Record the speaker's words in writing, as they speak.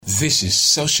This is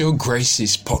Social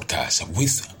Graces Podcast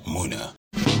with Muna.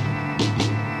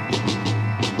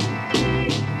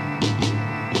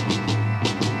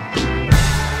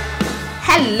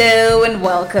 Hello and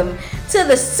welcome to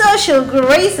the Social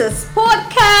Graces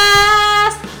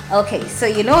Podcast. Okay, so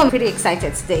I'm pretty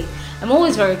excited today. I'm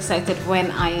always very excited when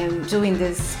I am doing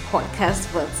this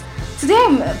podcast, but today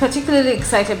I'm particularly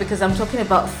excited because I'm talking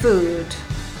about food.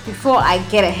 Before I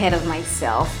get ahead of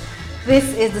myself,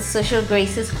 this is the Social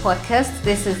Graces Podcast.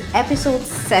 This is episode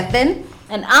 7,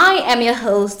 and I am your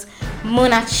host,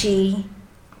 Munachi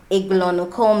Iglono.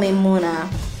 Call me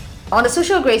Muna. On the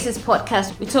Social Graces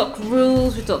Podcast, we talk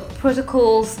rules, we talk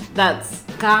protocols that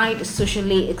guide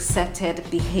socially accepted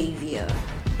behavior.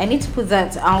 I need to put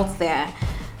that out there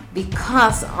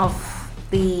because of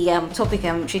the topic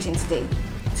I'm treating today.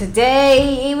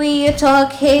 Today we are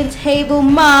talking table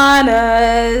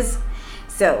manners.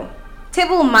 So,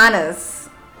 table manners,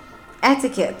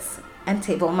 etiquette, and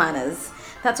table manners.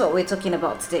 That's what we're talking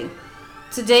about today.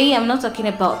 Today, I'm not talking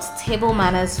about table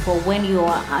manners for when you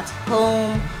are at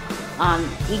home,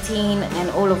 eating, and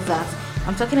all of that.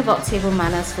 I'm talking about table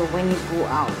manners for when you go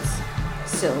out.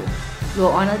 So,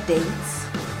 you're on a date,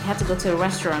 you have to go to a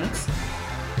restaurant.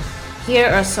 Here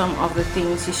are some of the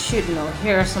things you should know.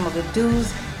 Here are some of the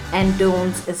do's and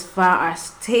don'ts as far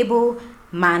as table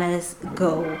manners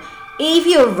go. If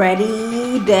you're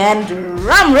ready, then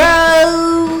drum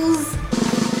rolls!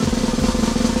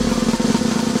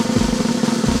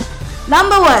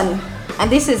 Number 1, and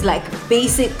this is like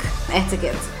basic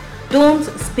etiquette. Don't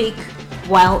speak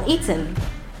while eating.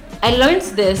 I learned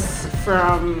this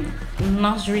from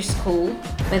nursery school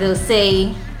where they'll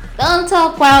say, don't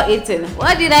talk while eating.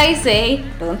 What did I say?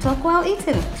 Don't talk while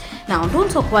eating. Now,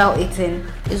 don't talk while eating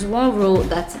is one rule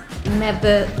that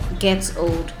never gets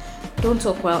old. Don't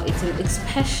talk while eating,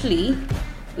 especially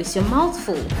with your mouth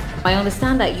full. I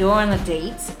understand that you're on a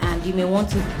date and you may want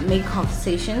to make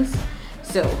conversations,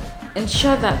 so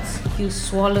ensure that you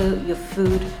swallow your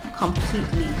food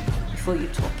completely before you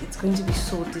talk. It's going to be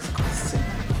so disgusting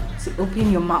to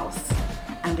open your mouth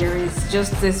and there is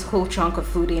just this whole chunk of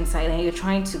food inside and you're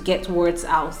trying to get words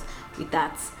out with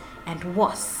that. And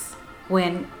worse,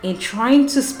 when in trying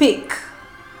to speak,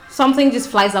 something just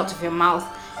flies out of your mouth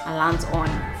and lands on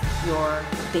your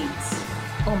dates.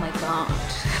 Oh my god.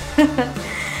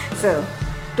 So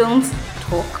don't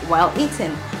talk while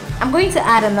eating. I'm going to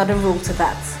add another rule to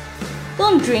that.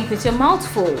 Don't drink with your mouth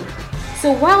full.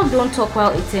 So while don't talk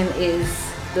while eating is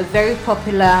the very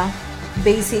popular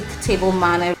basic table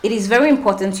manner, it is very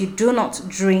important you do not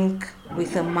drink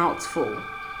with a mouthful.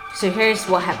 So here's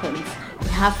what happens. You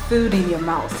have food in your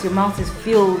mouth. Your mouth is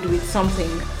filled with something,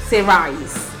 say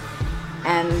rice,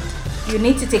 and you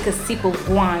need to take a sip of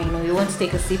wine, or you want to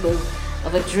take a sip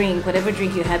of a drink, whatever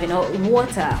drink you're having, or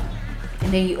water,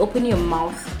 and then you open your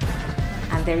mouth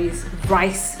and there is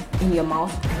rice in your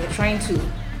mouth and you're trying to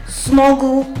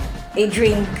smuggle a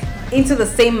drink into the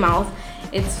same mouth.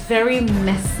 It's very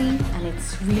messy and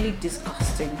it's really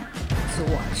disgusting to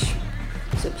watch.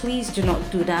 So please do not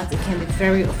do that. It can be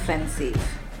very offensive.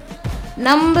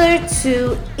 Number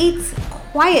 2, eat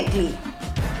quietly.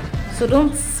 So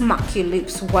don't smack your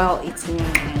lips while eating.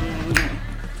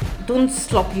 Don't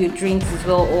slop your drinks as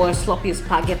well, or slop your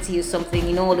spaghetti or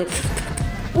something, the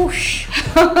whoosh.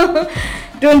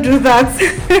 Don't do that.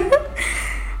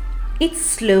 Eat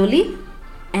slowly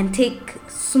and take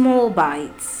small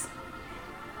bites.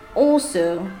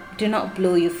 Also, do not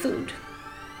blow your food.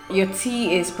 Your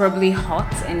tea is probably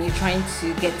hot and you're trying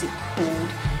to get it cold.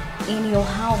 In your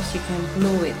house, you can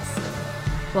blow it.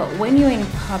 But when you're in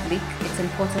public, it's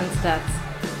important that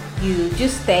you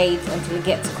just stay it until it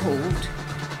gets cold,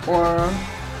 or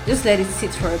just let it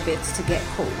sit for a bit to get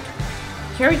cold.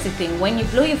 Here is the thing, when you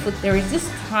blow your food, there is this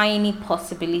tiny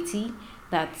possibility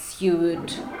that you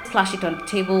would splash it on the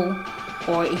table,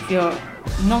 or if you're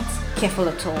not careful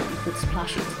at all, you could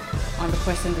splash it on the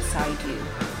person beside you,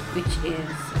 which is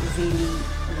really,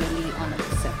 really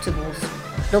unacceptable.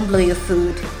 Don't blow your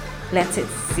food, let it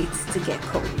sit to get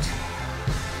cold.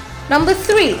 Number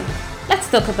 3, let's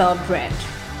talk about bread.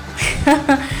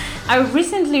 I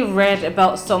recently read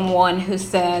about someone who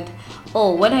said,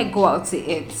 when I go out to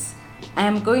eat, I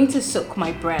am going to soak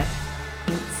my bread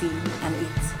in tea and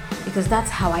eat, because that's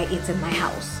how I eat in my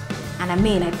house. And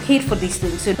I paid for these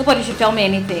things, so nobody should tell me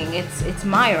anything. It's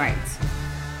my right.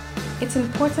 It's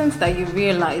important that you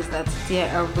realize that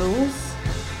there are rules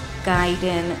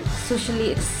guiding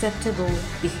socially acceptable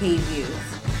behaviors.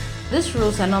 These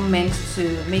rules are not meant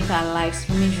to make our lives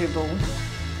miserable.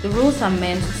 The rules are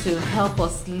meant to help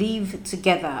us live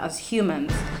together as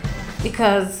humans,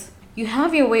 because You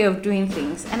have your way of doing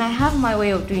things, and I have my way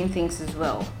of doing things as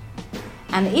well.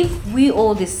 And if we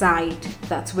all decide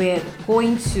that we're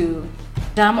going to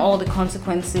damn all the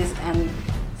consequences and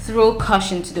throw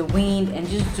caution to the wind and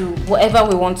just do whatever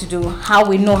we want to do, how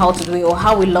we know how to do it or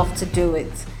how we love to do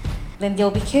it, then there'll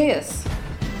be chaos.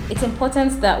 It's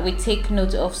important that we take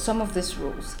note of some of these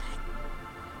rules.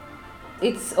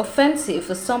 It's offensive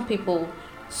for some people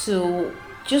to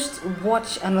just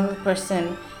watch another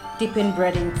person dipping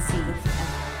bread in tea and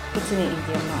putting it in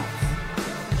their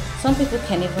mouth. Some people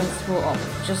can even throw up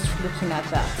just looking at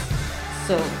that.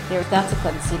 So there's that to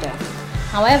consider.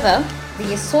 However,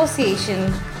 the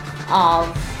Association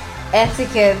of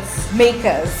Etiquette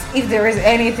Makers, if there is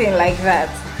anything like that,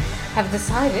 have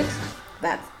decided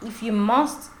that if you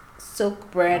must soak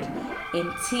bread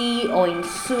in tea or in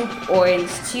soup or in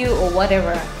stew or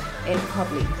whatever in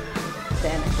public,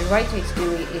 then the right way to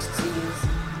do it is to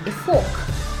use a fork.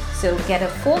 So get a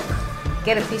fork,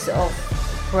 get a piece of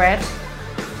bread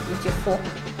with your fork,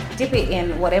 dip it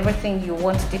in whatever thing you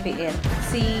want to dip it in,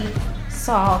 tea,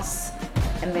 sauce,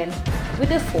 and then with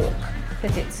a fork,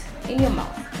 put it in your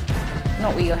mouth,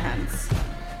 not with your hands.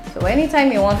 So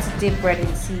anytime you want to dip bread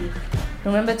in tea,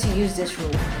 remember to use this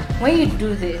rule. When you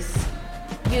do this,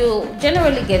 you'll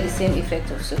generally get the same effect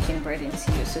of soaking bread in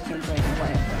tea or soaking bread in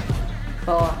whatever.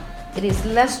 But it is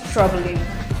less troubling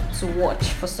to watch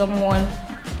for someone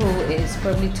who is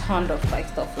probably turned off by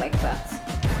stuff like that.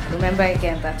 Remember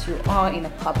again that you are in a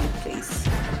public place.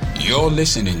 You're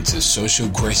listening to Social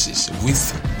Graces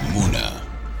with Muna.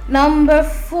 Number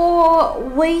 4,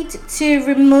 wait to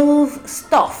remove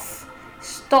stuff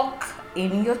stuck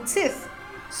in your teeth.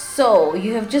 So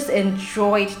you have just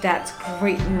enjoyed that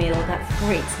great meal, that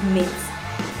great meat,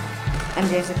 and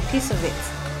there's a piece of it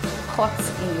caught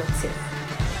in your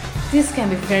teeth. This can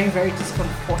be very, very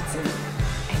discomforting.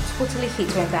 I totally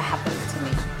hate when that happens to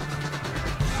me.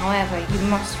 However, you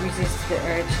must resist the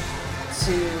urge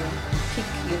to pick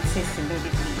your teeth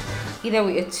immediately, either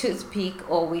with a toothpick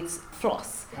or with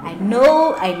floss. I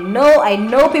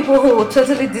know people who will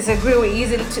totally disagree with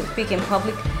using toothpick in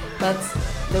public, but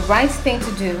the right thing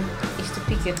to do is to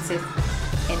pick your teeth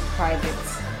in private.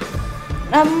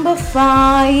 Number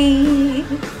 5,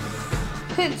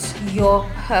 put your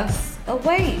purse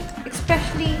away,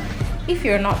 especially if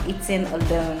you're not eating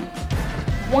alone.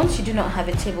 Once you do not have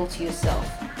a table to yourself,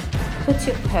 put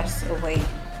your purse away.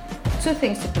 2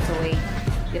 things to put away: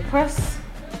 your purse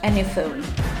and your phone.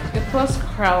 Your purse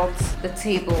crowds the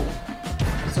table,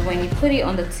 so when you put it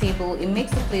on the table, it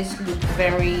makes the place look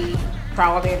very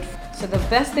crowded. So the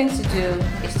best thing to do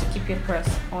is to keep your purse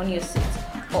on your seat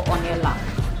or on your lap.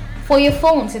 For your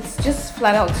phones, it's just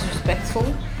flat out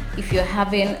disrespectful if you're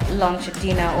having lunch or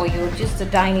dinner or you're just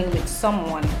dining with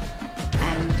someone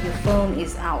and your phone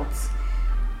is out.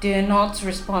 Do not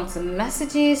respond to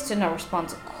messages, do not respond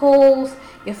to calls.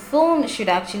 Your phone should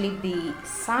actually be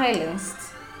silenced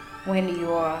when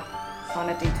you are on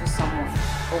a date with someone.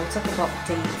 But we'll talk about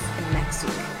dates in next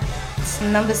week. So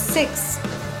number 6,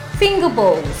 finger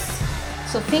bowls.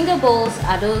 So finger bowls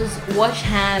are those wash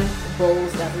hand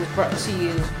bowls that was brought to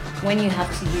you when you have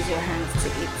to use your hands to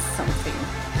eat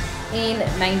something. In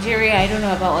Nigeria, I don't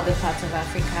know about other parts of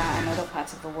Africa and other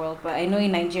parts of the world, but I know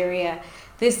in Nigeria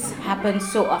this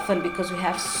happens so often because we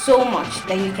have so much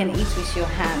that you can eat with your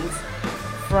hands,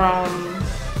 from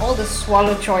all the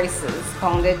swallow choices,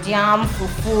 pounded yam,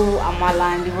 fufu,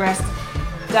 amala, and the rest,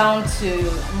 down to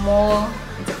more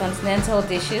intercontinental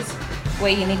dishes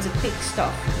where you need to pick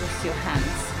stuff with your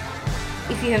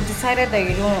hands. If you have decided that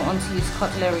you don't want to use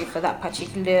cutlery for that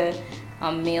particular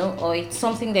meal, or it's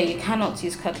something that you cannot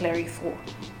use cutlery for,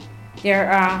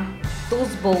 there are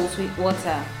those bowls with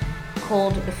water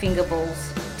called the finger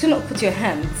bowls. Do not put your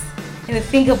hands in the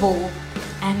finger bowl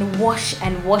and wash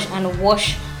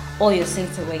all your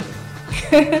sins away.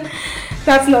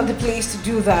 That's not the place to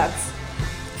do that.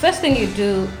 First thing you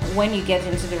do when you get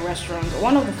into the restaurant,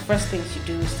 one of the first things you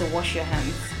do is to wash your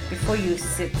hands before you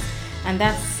sit, and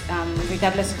that's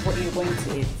regardless of what you're going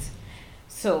to eat.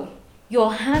 So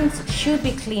your hands should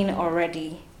be clean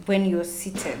already when you're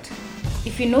seated.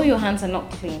 If you know your hands are not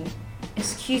clean,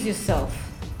 excuse yourself,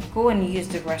 go and use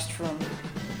the restroom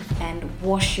and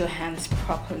wash your hands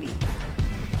properly.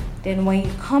 Then when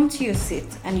you come to your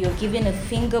seat and you're given a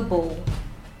finger bowl,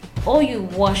 all you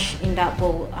wash in that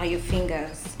bowl are your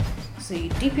fingers. So you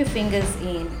dip your fingers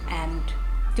in and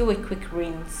do a quick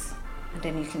rinse, and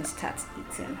then you can start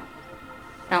eating.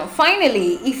 Now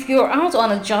finally, if you're out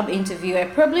on a job interview, I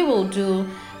probably will do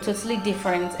a totally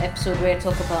different episode where I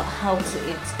talk about how to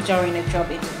eat during a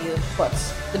job interview. But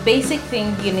the basic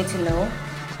thing you need to know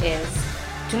is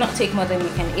do not take more than you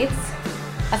can eat.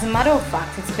 As a matter of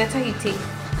fact, it's better you take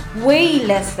way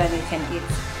less than you can eat,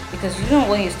 because you don't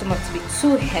want your stomach to be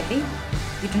too heavy.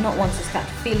 You do not want to start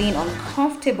feeling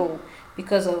uncomfortable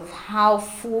because of how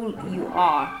full you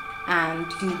are, and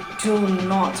you do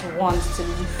not want to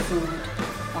leave food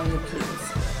on your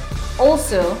plate.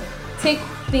 Also, take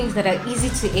things that are easy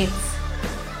to eat.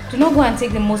 Do not go and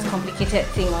take the most complicated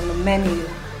thing on the menu.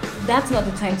 That's not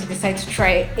the time to decide to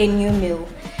try a new meal.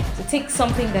 So take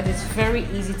something that is very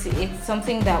easy to eat,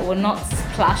 something that will not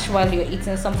splash while you're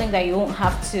eating, something that you won't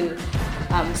have to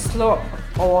slurp,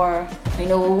 or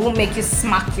won't make you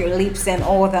smack your lips and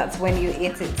all that when you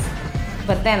eat it.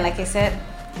 But then, like I said,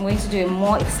 I'm going to do a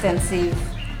more extensive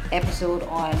episode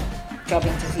on job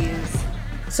interviews.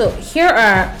 So here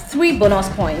are 3 bonus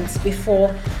points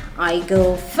before I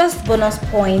go. First bonus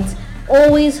point: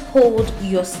 always hold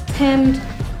your stemmed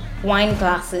wine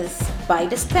glasses by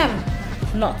the stem,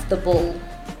 not the bowl.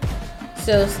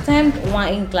 So stemmed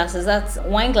wine glasses, that's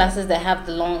wine glasses that have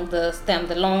the long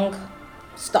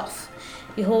stuff.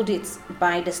 You hold it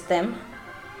by the stem,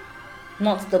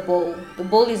 not the bowl. The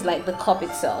bowl is like the cup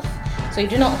itself. So you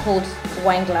do not hold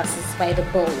wine glasses by the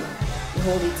bowl. You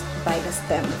hold it by the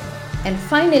stem. And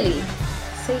finally,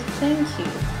 say thank you.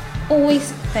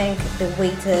 Always thank the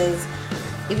waiters.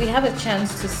 If you have a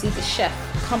chance to see the chef,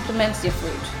 compliment your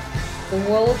food. The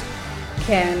world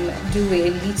can do a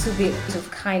little bit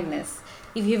of kindness.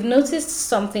 If you've noticed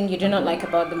something you do not like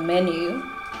about the menu,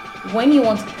 when you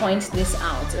want to point this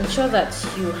out, ensure that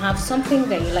you have something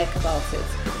that you like about it.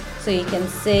 So you can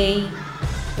say,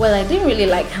 well, I didn't really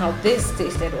like how this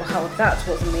tasted or how that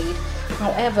was made.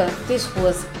 However, this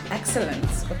was excellent,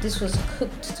 or this was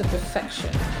cooked to perfection.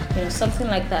 Something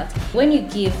like that. When you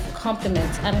give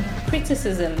compliments and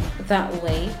criticism that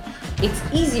way, it's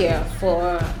easier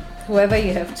for whoever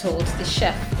you have told, the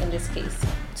chef in this case,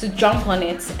 to jump on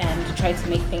it and try to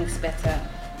make things better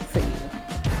for you.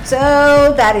 So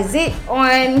that is it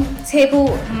on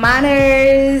table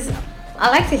manners.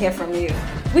 I'd like to hear from you.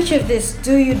 Which of this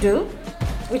do you do?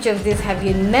 Which of this have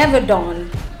you never done?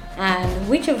 And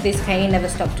which of this can you never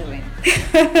stop doing?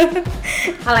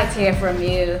 I'd like to hear from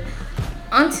you.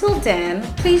 Until then,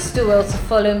 please do well to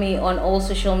follow me on all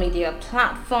social media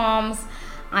platforms.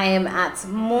 I am at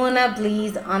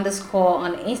MonaBleeze_ on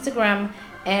Instagram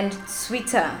and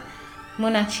Twitter.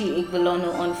 Munachi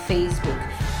Igbelono on Facebook.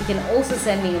 You can also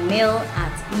send me a mail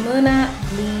at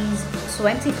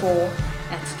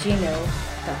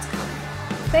monableeze24@gmail.com.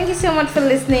 Thank you so much for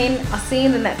listening. I'll see you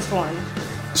in the next one.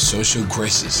 Social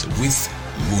Graces with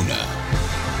Muna.